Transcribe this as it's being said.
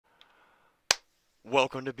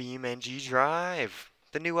Welcome to Beamng.drive.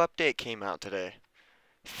 The new update came out today.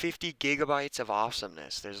 50 gigabytes of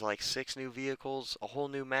awesomeness. There's like 6 new vehicles, a whole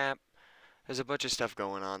new map. There's a bunch of stuff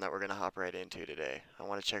going on that we're going to hop right into today. I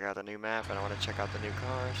want to check out the new map and I want to check out the new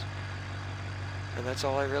cars. And that's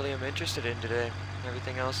all I really am interested in today.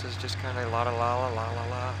 Everything else is just kind of la la la la la la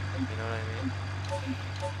la. You know what I mean?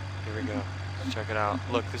 Here we go. Let's check it out.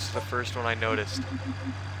 Look, this is the first one I noticed.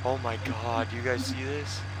 Oh my god, you guys see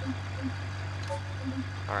this?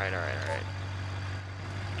 Alright.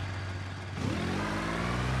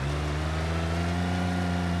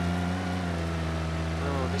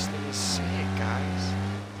 Oh, this thing is sick, guys.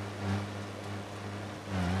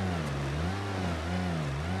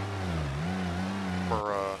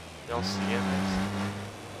 Bruh. Y'all see him?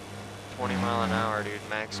 20 mile an hour, dude.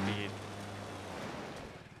 Max speed.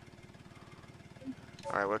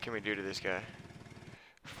 Alright, what can we do to this guy?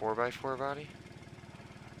 4x4 body?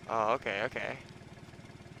 Oh, okay.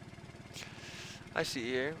 I see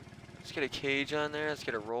here. Let's get a cage on there. Let's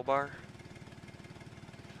get a roll bar.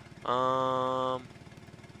 Kind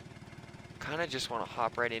of just want to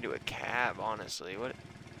hop right into a cab, honestly. What?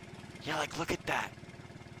 Yeah, like, look at that.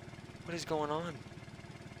 What is going on?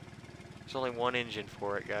 There's only one engine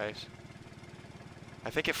for it, guys. I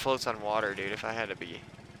think it floats on water, dude, if I had to be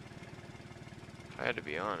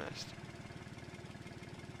honest.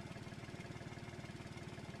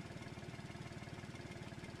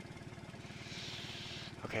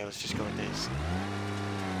 Okay, let's just go with this.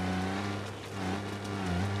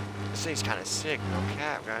 This thing's kind of sick, no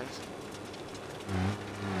cap, guys.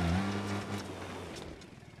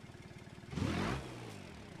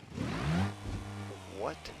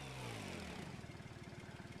 What?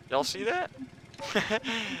 Y'all see that?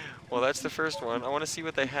 Well, that's the first one. I want to see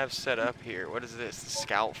what they have set up here. What is this? The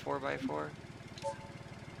Scout 4x4?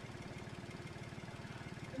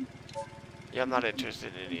 Yeah, I'm not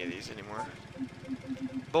interested in any of these anymore.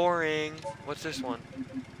 Boring. What's this one?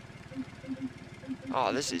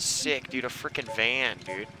 Oh, this is sick, dude. A freaking van,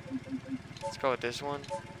 dude. Let's go with this one.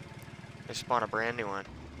 They spawn a brand new one.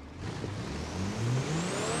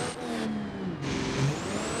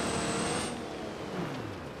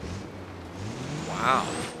 Wow.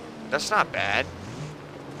 That's not bad.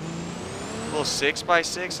 A little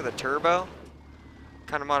 6x6 with a turbo. What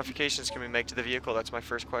kind of modifications can we make to the vehicle? That's my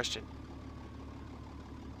first question.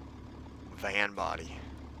 Van body.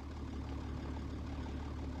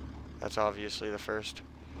 That's obviously the first.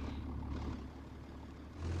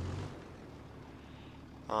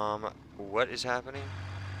 What is happening?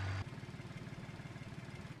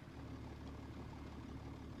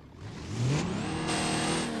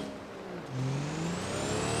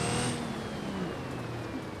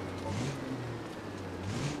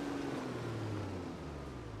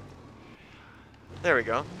 There we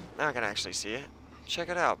go. Now I can actually see it. Check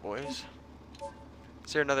it out, boys.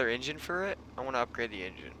 Is there another engine for it? I want to upgrade the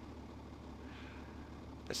engine.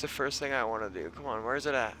 That's the first thing I want to do. Come on, where's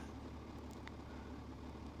it at?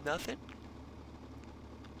 Nothing?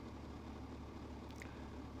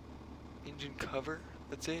 Engine cover?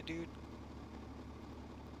 That's it, dude?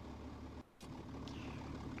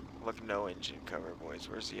 Look, no engine cover, boys.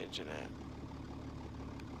 Where's the engine at?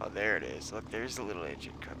 Oh, there it is. Look, there's the little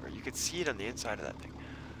engine cover. You can see it on the inside of that thing.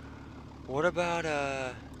 What about,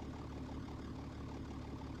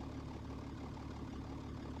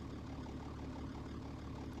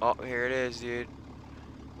 Oh, here it is, dude.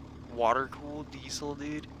 Water-cooled diesel,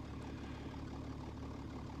 dude.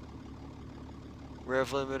 Rev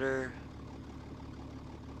limiter.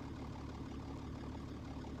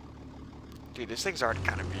 Dude, this thing's already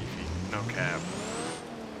kind of beefy. No cap.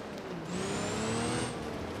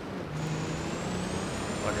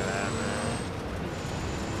 Look at that, man.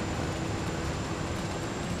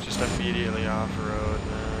 Just immediately off-road,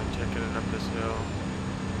 man. Taking it up this hill.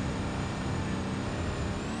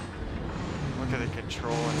 Look at the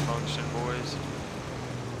control and function, boys.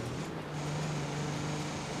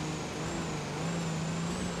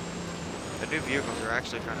 The new vehicles are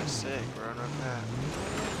actually kind of sick, bro. No cap.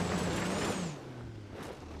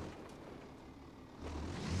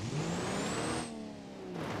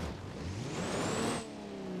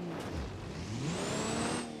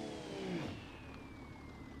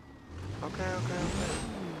 Okay.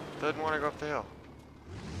 Doesn't want to go up the hill.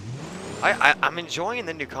 I'm enjoying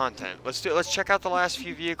the new content. Let's check out the last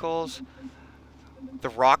few vehicles. The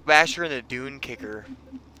Rock Basher and the Dune Kicker.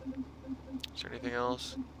 Is there anything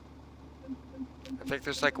else? I think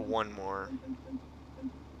there's like one more.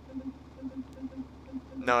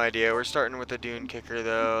 No idea. We're starting with the Dune Kicker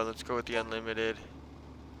though. Let's go with the Unlimited.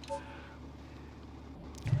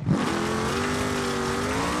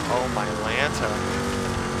 Oh, my Lanta.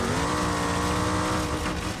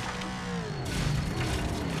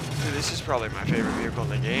 Dude, this is probably my favorite vehicle in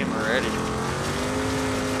the game already.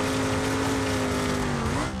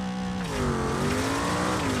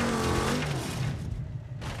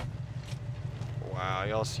 Wow,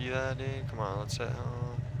 y'all see that, dude? Come on, let's hit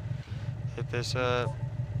this up.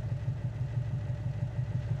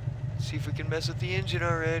 See if we can mess with the engine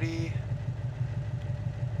already.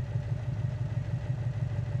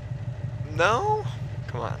 No?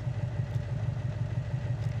 Come on.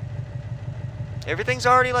 Everything's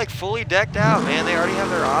already like fully decked out, man. They already have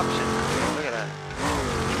their options. Look at that.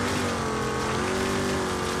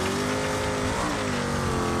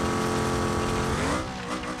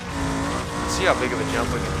 See how big of a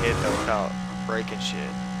jump we can hit though without breaking shit.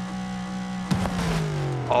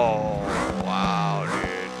 Oh, wow, dude.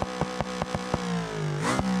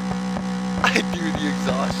 Dude, the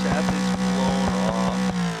exhaust shaft is blown off.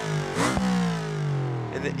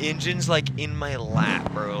 And the engine's like in my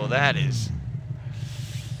lap, bro. That's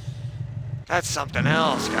something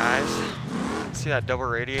else, guys. See that double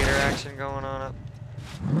radiator action going on up?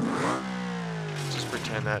 Just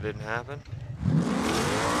pretend that didn't happen.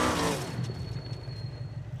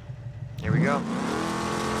 Here we go.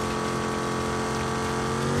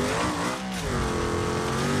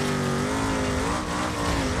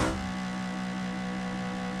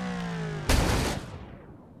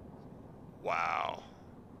 Wow.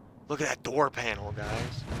 Look at that door panel,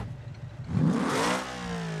 guys.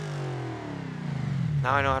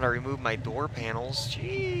 Now I know how to remove my door panels.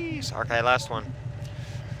 Jeez. Okay, last one.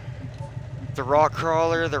 The rock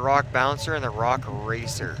crawler, the rock bouncer, and the rock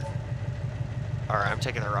racer. Alright, I'm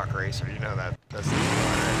taking the rock racer. You know that. That's the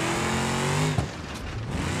one, right?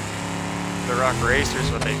 The rock racer is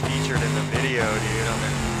what they featured in the video, dude, on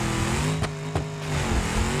their...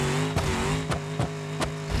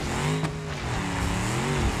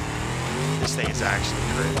 This thing is actually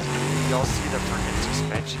crazy. Y'all see the freaking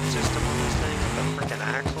suspension system on this thing? The freaking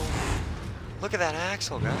axle? Look at that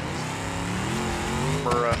axle, guys.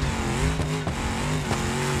 Bruh.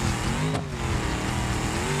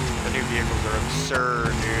 The new vehicles are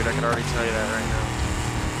absurd, dude. I can already tell you that right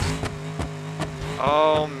now.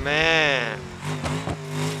 Oh, man.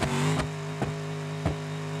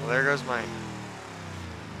 Well, there goes my...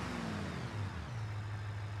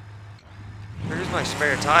 Here's my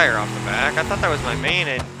spare tire off the back. I thought that was my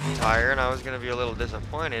main tire, and I was going to be a little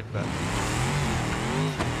disappointed, but...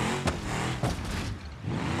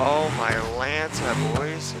 Oh, my Lanta,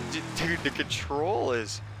 boys. Dude, the control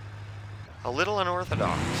is a little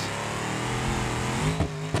unorthodox.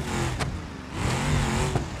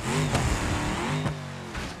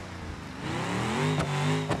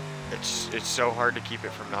 It's so hard to keep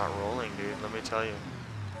it from not rolling, dude, let me tell you.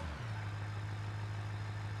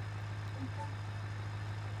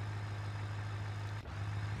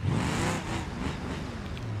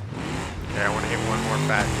 Okay, I want to hit one more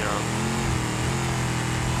fat jump.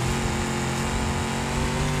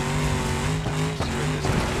 See what this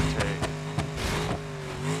thing can take.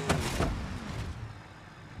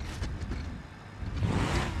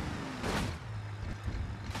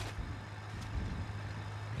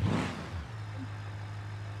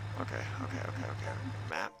 Okay.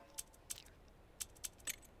 Map.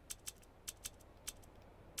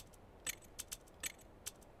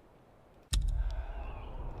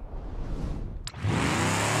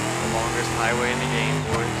 Highway in the game,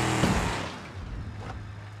 boys.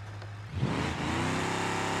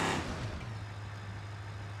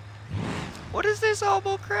 What is this all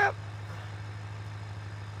bull crap?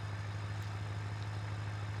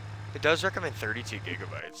 It does recommend 32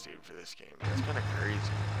 gigabytes, dude, for this game. That's kind of crazy.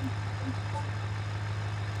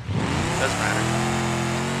 Doesn't matter.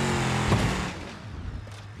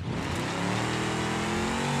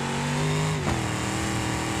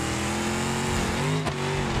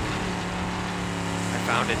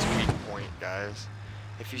 Found its weak point, guys.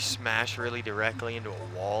 If you smash really directly into a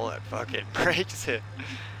wall, it fucking breaks it.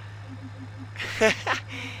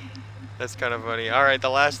 That's kind of funny. Alright, the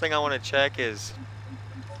last thing I want to check is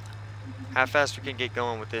how fast we can get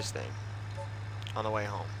going with this thing on the way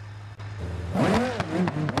home.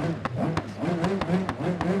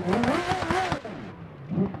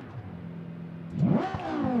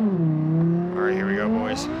 Alright, here we go,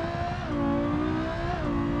 boys.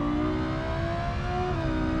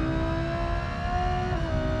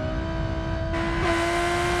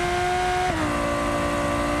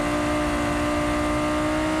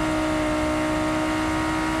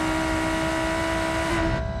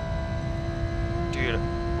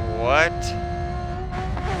 What?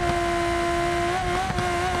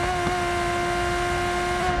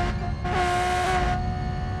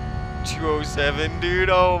 207, dude.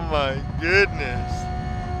 Oh my goodness.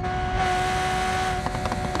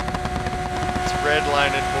 It's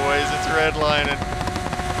redlining, boys. It's redlining.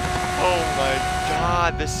 Oh my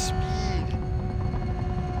god, the speed.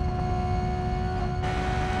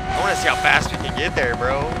 I want to see how fast we can get there,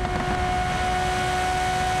 bro.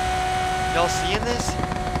 Y'all seeing this?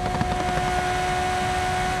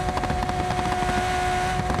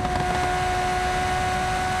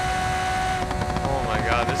 Oh my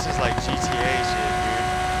god, this is like GTA shit, dude.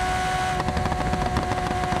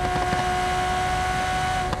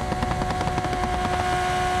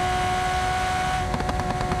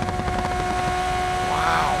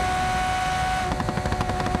 Wow.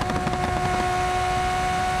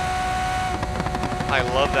 I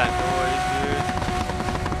love that noise, dude.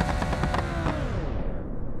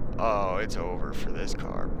 Oh, it's over for this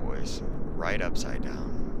car, boys. Right upside down.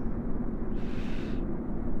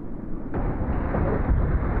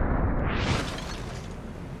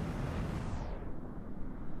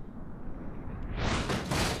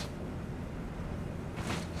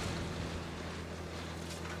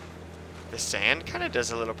 The sand kind of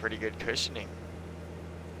does a little pretty good cushioning.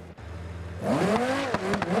 Okay,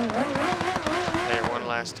 one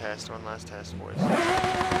last test, boys.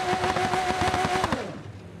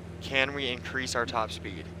 Can we increase our top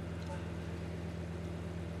speed?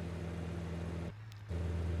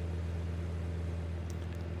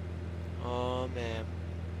 Oh man.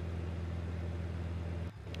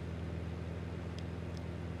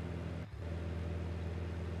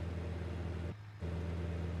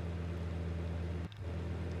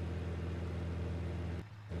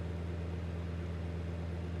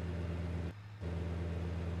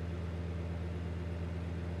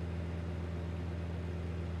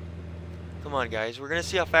 Come on, guys. We're gonna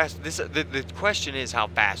see how fast this. The question is how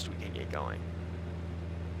fast we can get going.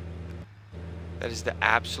 That is the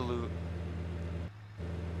absolute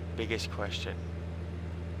biggest question.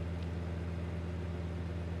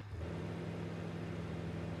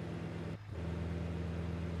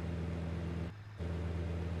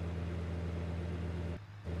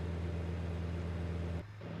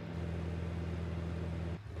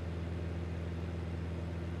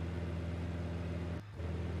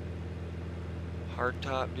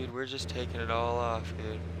 Hardtop, dude, we're just taking it all off,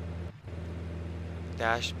 dude.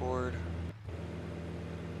 Dashboard.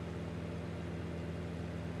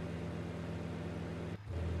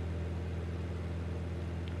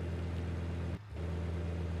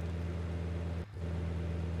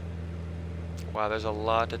 Wow, there's a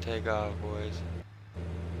lot to take off, boys.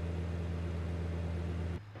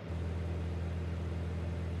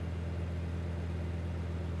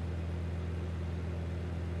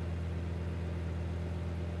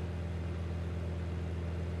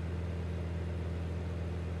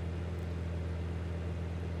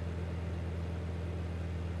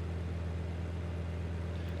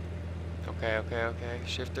 Okay.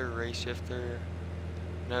 Shifter, race shifter.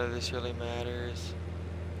 None of this really matters.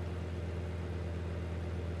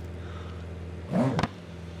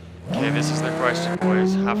 Okay, this is the question,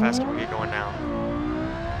 boys. How fast can we get going now?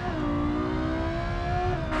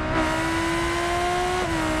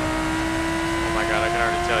 Oh my god, I can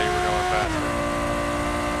already tell you we're going faster.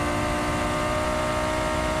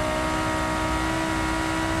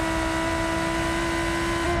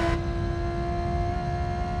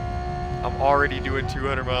 I'm already doing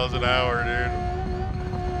 200 miles an hour, dude.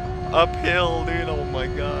 Uphill, dude. Oh my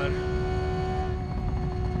god.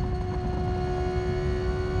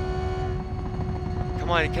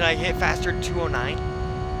 Come on, can I hit faster than 209?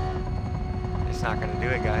 It's not gonna do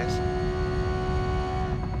it, guys.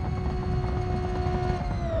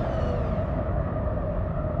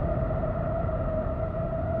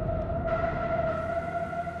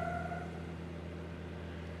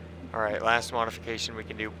 Alright, last modification we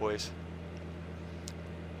can do, boys.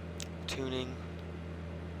 Tuning.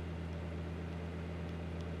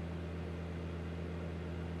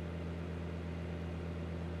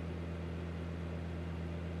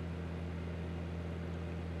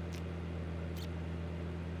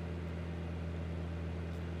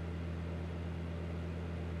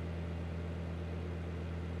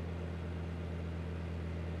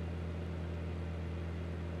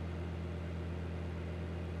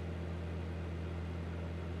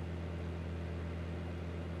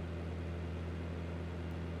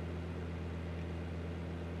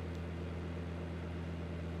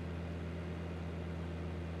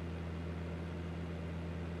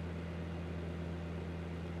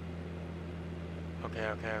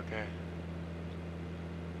 Okay.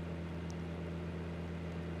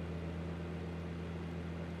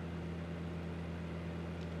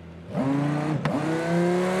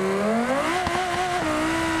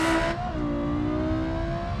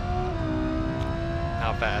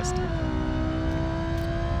 fast. I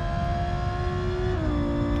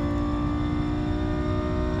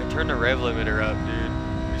turned the rev limiter up, dude.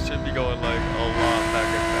 We should be going like a lot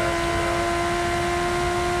fucking faster now.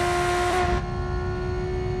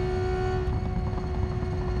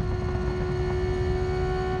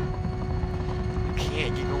 You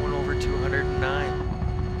can't get going over 209.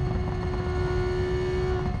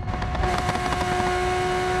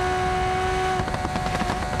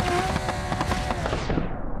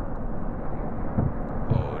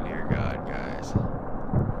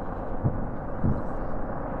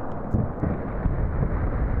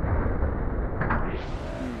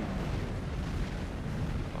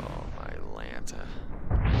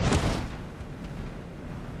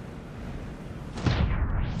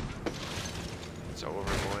 It's over,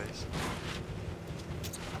 boys.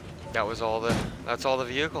 That's all the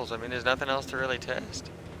vehicles. I mean, there's nothing else to really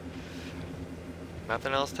test.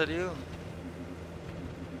 Nothing else to do.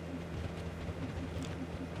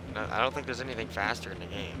 No, I don't think there's anything faster in the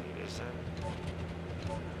game, dude, is there?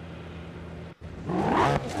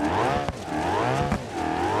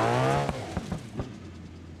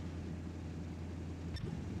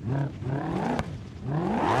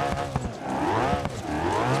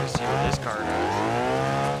 Let's see what this car does.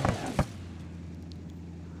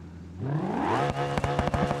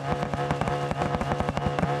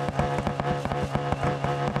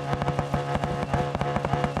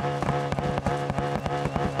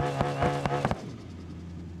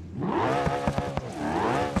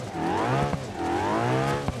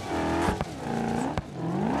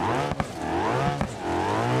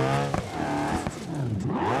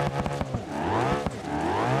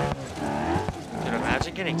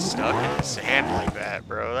 Imagine getting stuck in the sand like that,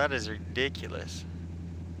 bro. That is ridiculous.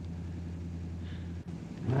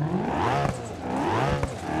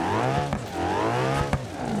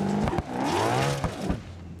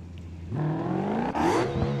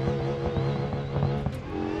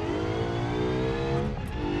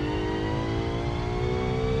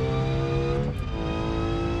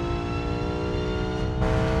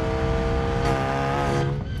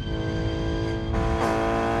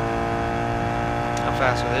 How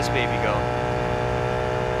fast will this baby go?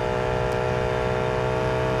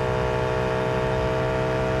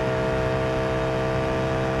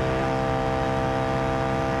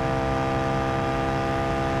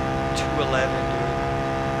 .211, dude.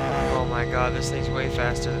 Oh my god, this thing's way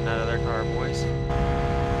faster than that other car, boys.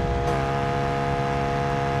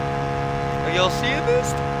 Are y'all seeing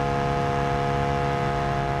this?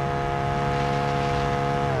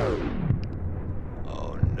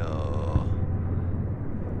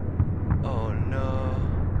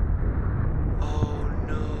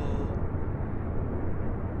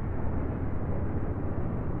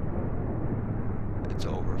 It's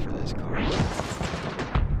over for this car.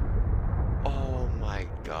 Oh my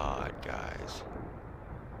god, guys.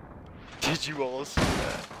 Did you all see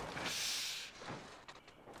that?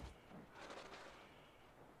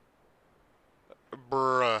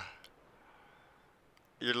 Bruh.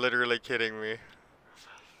 You're literally kidding me.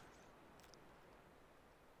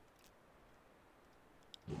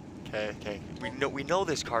 Okay. We know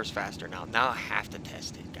this car's faster now. Now I have to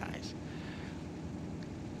test it, guys.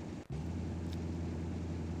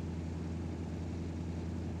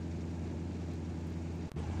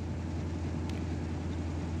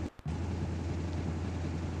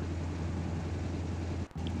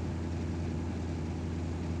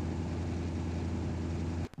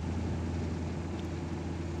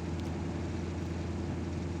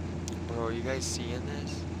 Bro, are you guys seeing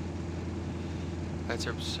this? That's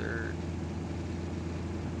absurd.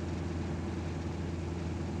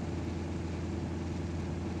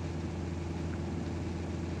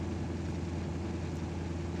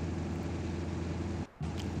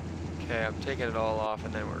 Okay, I'm taking it all off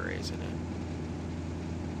and then we're raising it.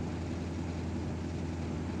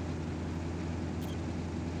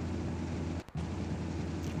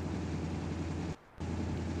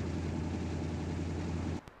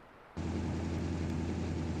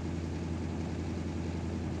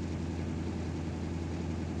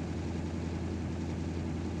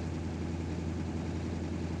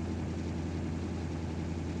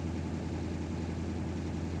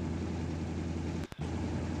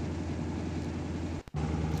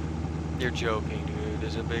 You're joking, dude.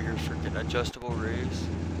 There's a bigger freaking adjustable raise.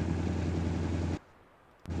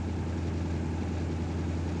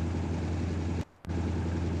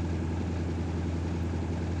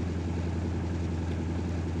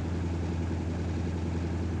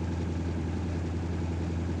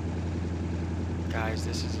 Guys,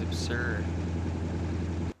 this is absurd.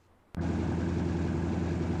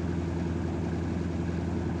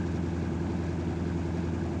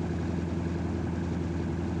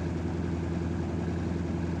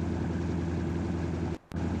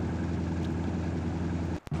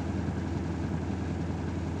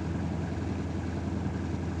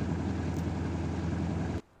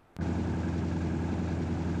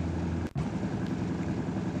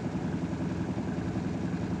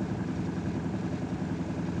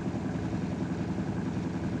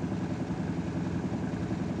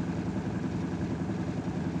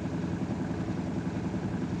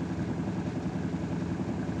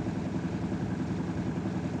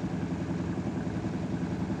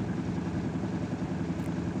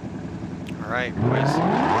 Alright, boys.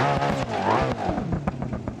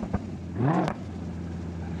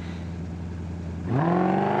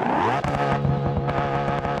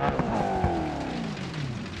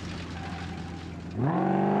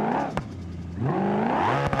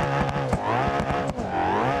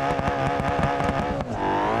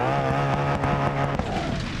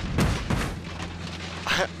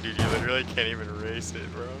 Dude, you literally can't even race it,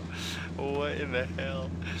 bro. What in the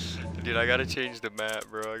hell? Dude, I gotta change the map,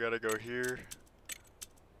 bro. I gotta go here.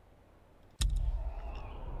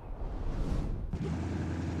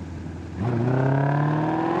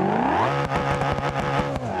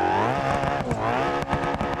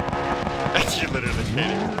 You literally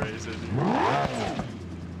can't even race it, dude.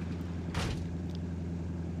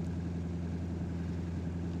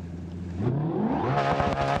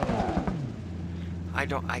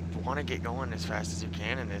 I want to get going as fast as you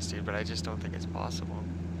can in this, dude, but I just don't think it's possible.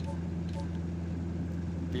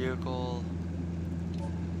 Vehicle.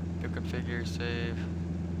 You configure, save.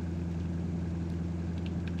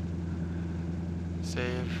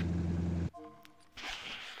 Save.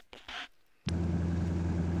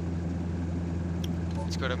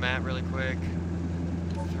 Let's go to map really quick.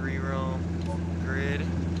 3 roam. Grid.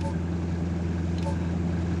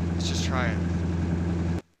 Let's just try it.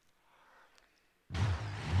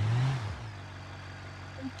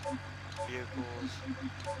 Vehicles.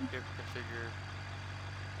 Vehicle configure.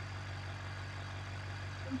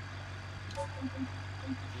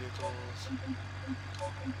 Vehicles.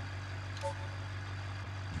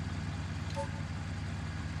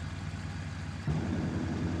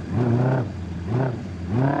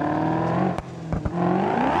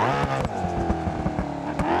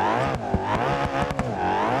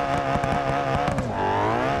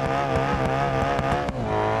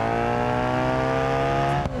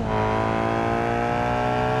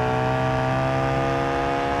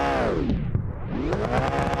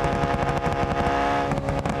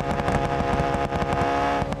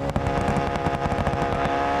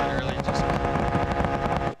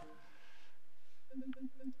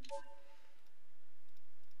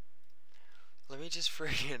 Let me just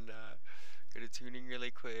friggin' go to tuning really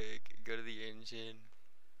quick, go to the engine.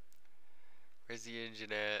 Where's the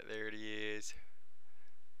engine at? There it is.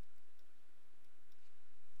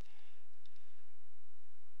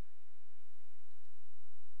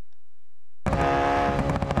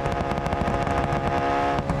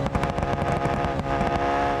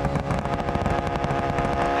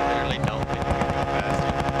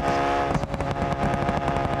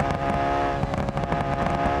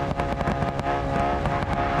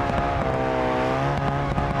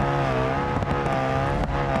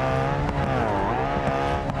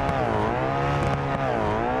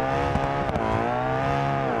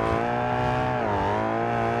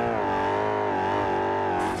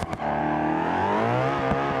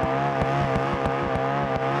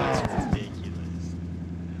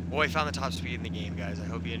 Boy, I found the top speed in the game, guys. I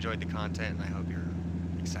hope you enjoyed the content, and I hope you're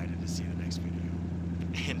excited to see the next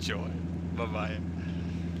video. Enjoy. Bye-bye.